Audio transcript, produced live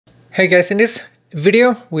Hey guys, in this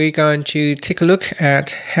video we're going to take a look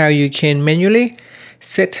at how you can manually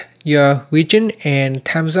set your region and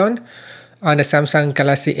time zone on the Samsung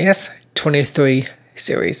Galaxy S23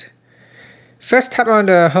 series. First, tap on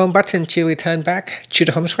the home button to return back to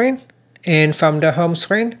the home screen, and from the home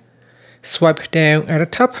screen swipe down at the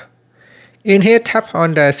top. In here, tap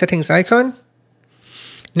on the settings icon.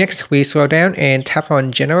 Next, we scroll down and tap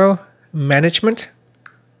on General Management.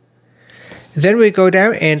 Then we go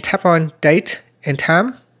down and tap on Date and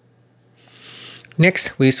Time.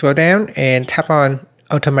 Next, we scroll down and tap on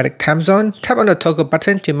Automatic Time Zone. Tap on the toggle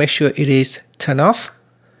button to make sure it is turned off.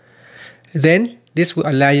 Then, this will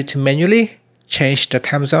allow you to manually change the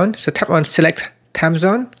time zone. So tap on Select Time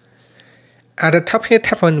Zone. At the top here,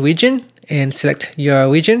 tap on Region and select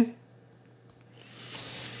your region.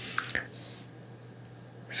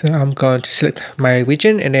 So I'm going to select my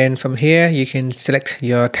region, and then from here you can select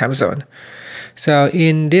your time zone. So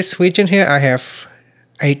in this region here, I have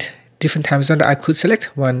 8 different time zones that I could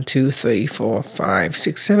select. 1, 2, 3, 4, 5,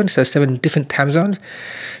 6, 7. So 7 different time zones.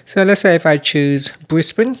 So let's say if I choose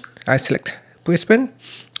Brisbane, I select Brisbane,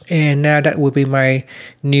 and now that will be my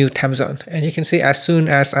new time zone. And you can see as soon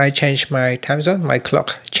as I change my time zone, my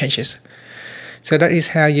clock changes. So that is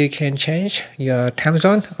how you can change your time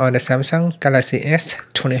zone on the Samsung Galaxy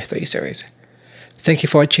S23 series. Thank you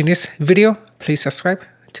for watching this video. Please subscribe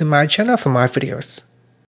to my channel for more videos.